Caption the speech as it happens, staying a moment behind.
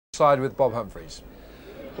side with Bob Humphries.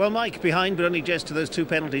 Well, Mike, behind but only just to those 2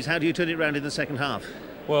 penalties. How do you turn it round in the second half?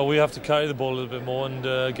 Well, we have to carry the ball a little bit more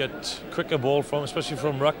and get quicker ball especially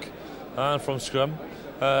from ruck and from scrum.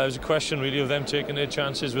 It was a question really of them taking their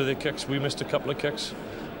chances with their kicks. We missed a couple of kicks,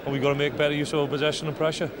 and we've got to make better use of our possession and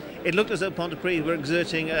pressure. It looked as though Pontypridd were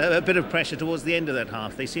exerting a bit of pressure towards the end of that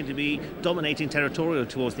half. They seemed to be dominating territorial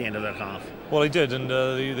towards the end of that half. Well, they did, and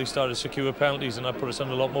they started to secure penalties, and that put us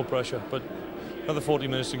under a lot more pressure. But another 40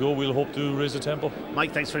 minutes to go, we'll hope to raise the tempo.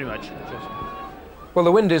 Mike, thanks very much. Cheers. Well,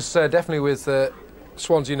 the wind is definitely with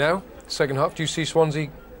Swansea now, second half. Do you see Swansea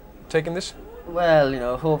taking this? Well, you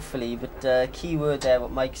know, hopefully, but key word there,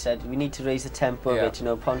 what Mike said, we need to raise the tempo a bit. You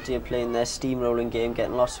know, Ponty are playing their steamrolling game,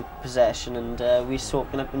 getting lots of possession, and we're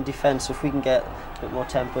soaking up in defence. So if we can get a bit more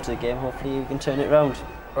tempo to the game, hopefully we can turn it round.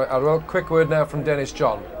 Right, well, quick word now from Dennis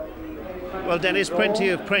John. Well, Dennis, plenty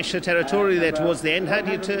of pressure territorially there towards the end. How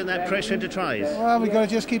do you turn that pressure into tries? Well, we've got to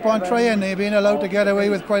just keep on trying. They've been allowed to get away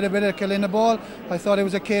with quite a bit of killing the ball. I thought it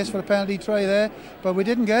was a case for a penalty try there, but we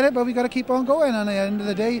didn't get it, but we've got to keep on going. And at the end of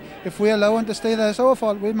the day, if we allow them to stay there, it's our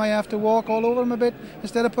fault. We might have to walk all over them a bit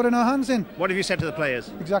instead of putting our hands in. What have you said to the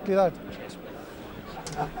players? Exactly that.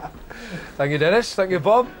 Thank you, Dennis. Thank you,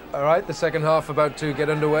 Bob. All right, the second half about to get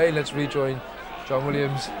underway. Let's rejoin John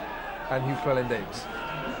Williams and Hugh Llewellyn-Davies.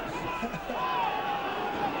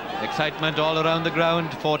 Excitement all around the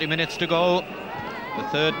ground, 40 minutes to go. The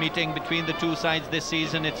third meeting between the two sides this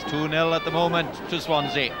season. It's 2-0 at the moment to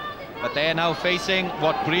Swansea. But they're now facing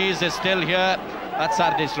what breeze is still here at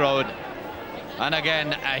Sardis Road. And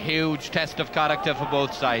again, a huge test of character for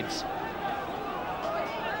both sides.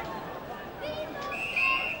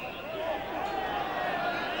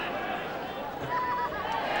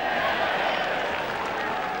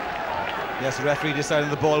 Yes, the referee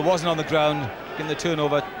decided the ball wasn't on the ground, giving the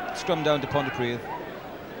turnover. Scrum down to Pontypridd.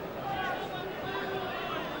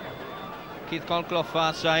 Keith Colclough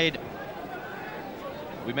far side.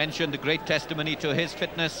 We mentioned the great testimony to his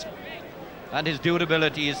fitness and his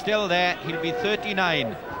durability is still there. He'll be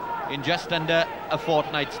 39 in just under a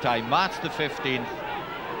fortnight's time, March the 15th.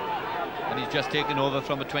 And he's just taken over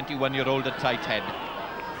from a 21-year-old at tight head.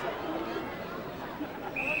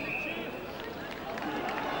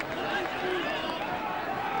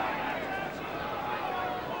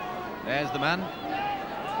 There's the man,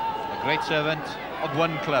 a great servant of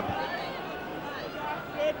one club.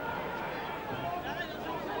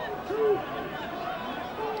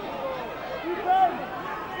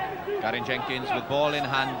 Garen Jenkins with ball in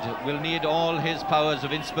hand will need all his powers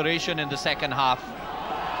of inspiration in the second half.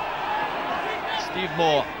 Steve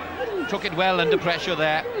Moore took it well under pressure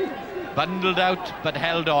there, bundled out but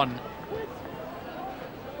held on.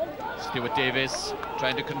 Stuart Davis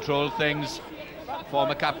trying to control things.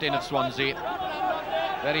 Former captain of Swansea,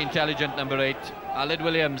 very intelligent number 8. Martyn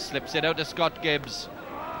Williams slips it out to Scott Gibbs.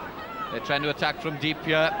 They're trying to attack from deep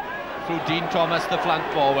here through Dean Thomas, the flank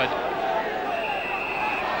forward.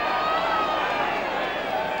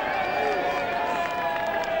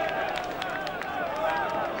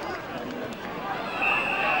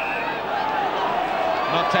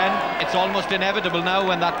 Not 10. It's almost inevitable now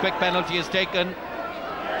when that quick penalty is taken.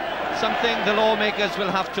 Something the lawmakers will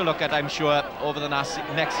have to look at, I'm sure, over the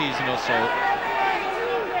next season or so.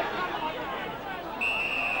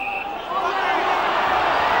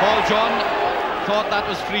 Paul John thought that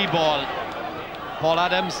was free ball. Paul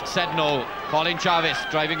Adams said no. Colin Chavis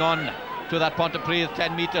driving on to that Pontypridd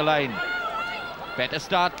 10-metre line. Better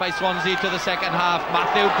start by Swansea to the second half.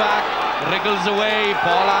 Matthew back, wriggles away.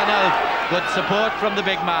 Paul Arnold, good support from the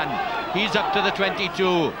big man. He's up to the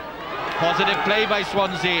 22. Positive play by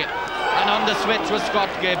Swansea. And on the switch was Scott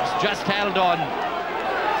Gibbs, just held on.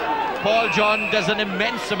 Paul John does an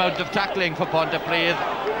immense amount of tackling for Pontypridd,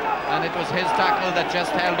 and it was his tackle that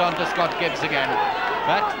just held on to Scott Gibbs again.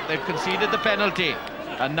 But they've conceded the penalty,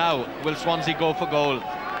 and now will Swansea go for goal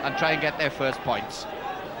and try and get their first points?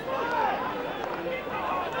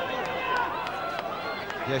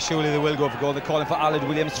 Yeah, surely they will go for goal. They're calling for Martyn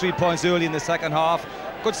Williams, 3 points early in the second half.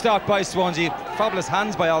 Good start by Swansea. Fabulous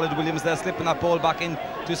hands by Martyn Williams there, slipping that ball back in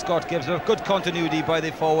to Scott Gibbs. Good continuity by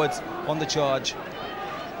the forwards on the charge.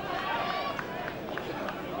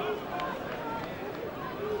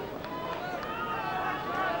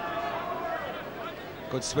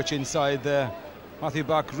 Good switch inside there. Matthew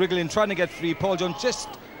back, wriggling, trying to get free. Paul John just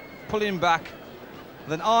pulling him back.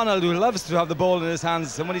 And then Arnold, who loves to have the ball in his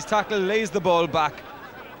hands, and when he's tackled, lays the ball back.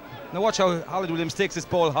 Now watch how Martyn Williams takes this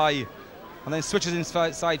ball high and then switches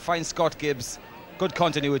inside, finds Scott Gibbs. Good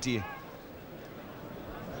continuity.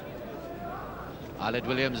 Martyn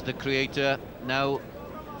Williams, the creator, now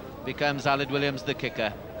becomes Martyn Williams, the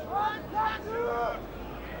kicker.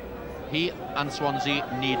 He and Swansea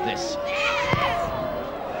need this.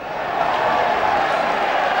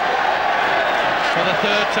 For the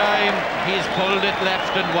third time, he's pulled it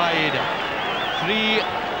left and wide. 3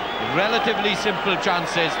 relatively simple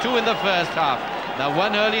chances, 2 in the first half. Now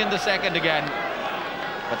 1 early in the second again.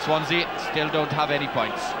 But Swansea still don't have any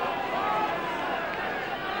points.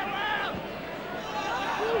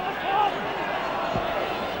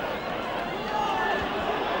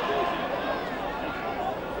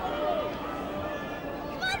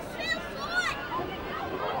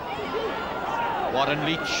 Warren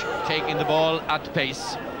Leach taking the ball at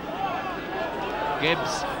pace.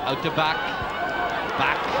 Gibbs out to back.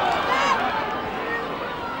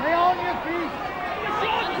 Stay on your feet.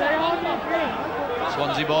 Stay on your feet.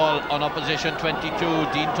 Swansea ball on opposition 22.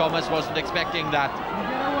 Dean Thomas wasn't expecting that.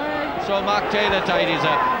 So Mark Taylor tidies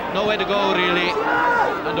up. Nowhere to go really,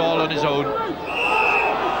 and all on his own.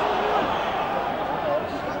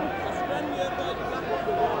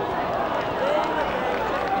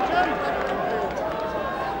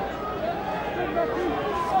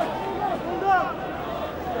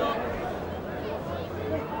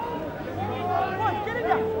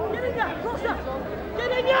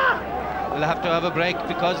 We'll have to have a break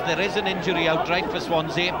because there is an injury outright for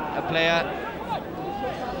Swansea. A player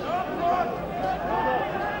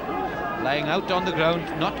lying out on the ground.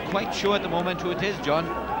 Not quite sure at the moment who it is, John.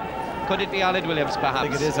 Could it be Martyn Williams, perhaps? I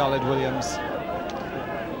think it is Martyn Williams.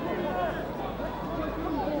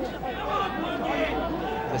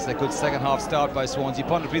 This is a good second half start by Swansea.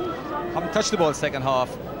 Pontypridd haven't touched the ball second half.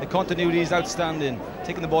 The continuity is outstanding.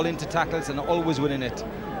 Taking the ball into tackles and always winning it.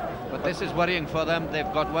 But this is worrying for them.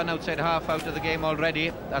 They've got 1 outside half out of the game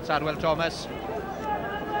already. That's Arwell Thomas.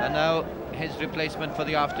 And now his replacement for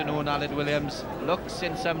the afternoon, Martyn Williams, looks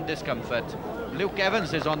in some discomfort. Luke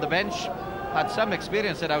Evans is on the bench. Had some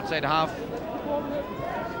experience at outside half.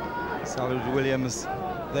 Martyn Williams.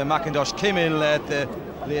 The McIntosh came in late.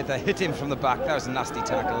 They hit him from the back. That was a nasty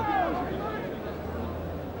tackle.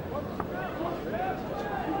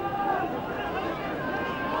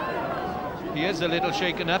 He is a little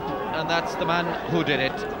shaken up, and that's the man who did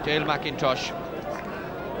it, Dale McIntosh.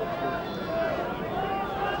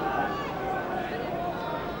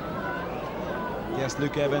 Yes,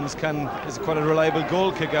 Luke Evans is quite a reliable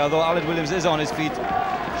goal kicker, although Martyn Williams is on his feet.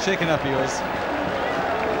 Shaken up he was.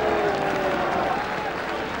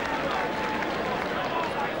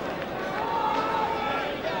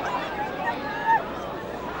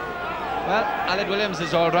 Well, Martyn Williams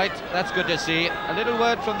is all right. That's good to see. A little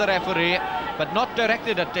word from the referee, but not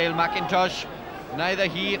directed at Dale McIntosh. Neither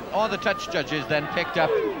he or the touch judges then picked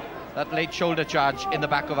up that late shoulder charge in the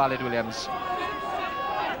back of Martyn Williams.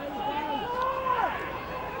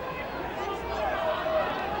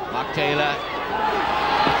 Mark Taylor,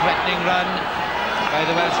 a threatening run by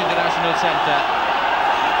the Welsh international centre.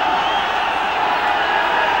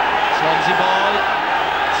 Swansea ball,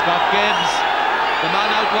 Scott Gibbs. The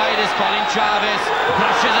man out wide is Colin Jarvis.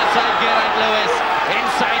 Brushes aside Geraint Lewis.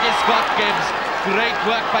 Inside is Scott Gibbs. Great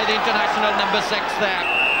work by the international number 6 there.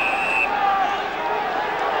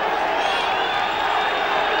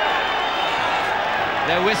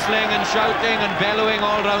 They're whistling and shouting and bellowing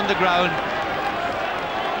all round the ground.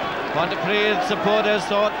 Pontypridd supporters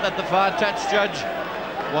thought that the far touch judge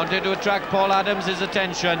wanted to attract Paul Adams'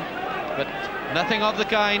 attention, but nothing of the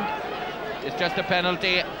kind. It's just a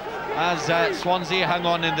penalty as Swansea hung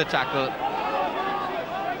on in the tackle.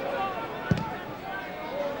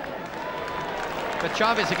 But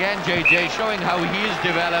Jarvis again, JJ, showing how he's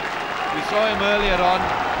developed. We saw him earlier on,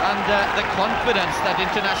 and the confidence that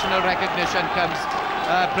international recognition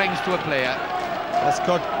brings to a player.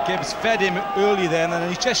 Scott Gibbs fed him early then, and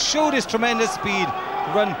he just showed his tremendous speed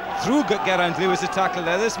to run through Geraint Lewis' tackle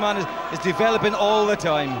there. This man is developing all the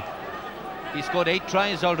time. He scored 8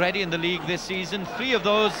 tries already in the league this season, 3 of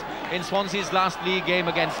those in Swansea's last league game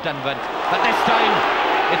against Dunban. But this time,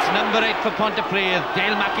 it's number 8 for Pontypridd,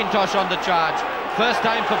 Dale McIntosh on the charge. First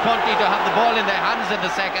time for Ponty to have the ball in their hands in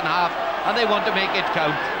the second half, and they want to make it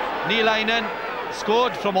count. Nielainen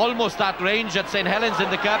scored from almost that range at St Helens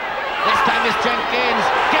in the Cup. This time is Jenkins,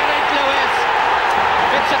 Geraint Lewis.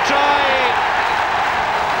 It's a try.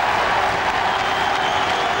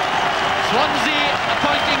 Swansea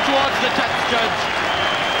pointing towards the touch judge.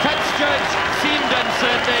 Touch judge seemed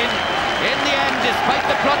uncertain. In the end, despite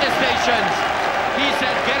the protestations, he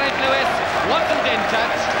said Geraint Lewis wasn't in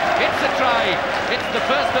touch. It's a try. It's the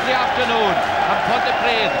first of the afternoon, and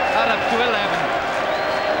Pontypridd are up to 11.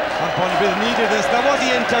 And Pontypridd needed this. Now was he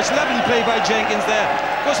in touch? Lovely play by Jenkins there.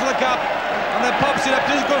 Goes for the gap and then pops it up.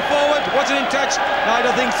 Does it go forward? Was it in touch? No, I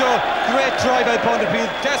don't think so. Great try by Pontypridd.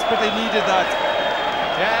 Desperately needed that.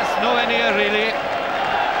 Yes, nowhere near really.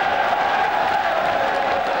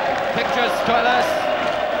 Pictures tell us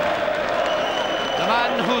the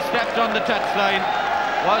man who stepped on the touchline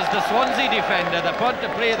was the Swansea defender. The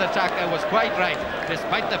Pontypridd attacker was quite right,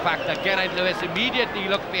 despite the fact that Geraint Lewis immediately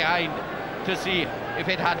looked behind to see if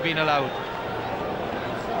it had been allowed.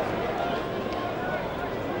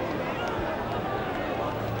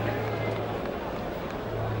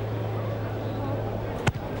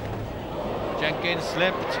 Jenkins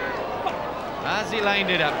slipped as he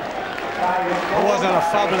lined it up. It wasn't a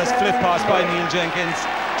fabulous flip pass by Neil Jenkins.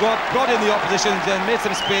 Brought in the opposition and made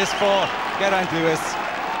some space for Geraint Lewis.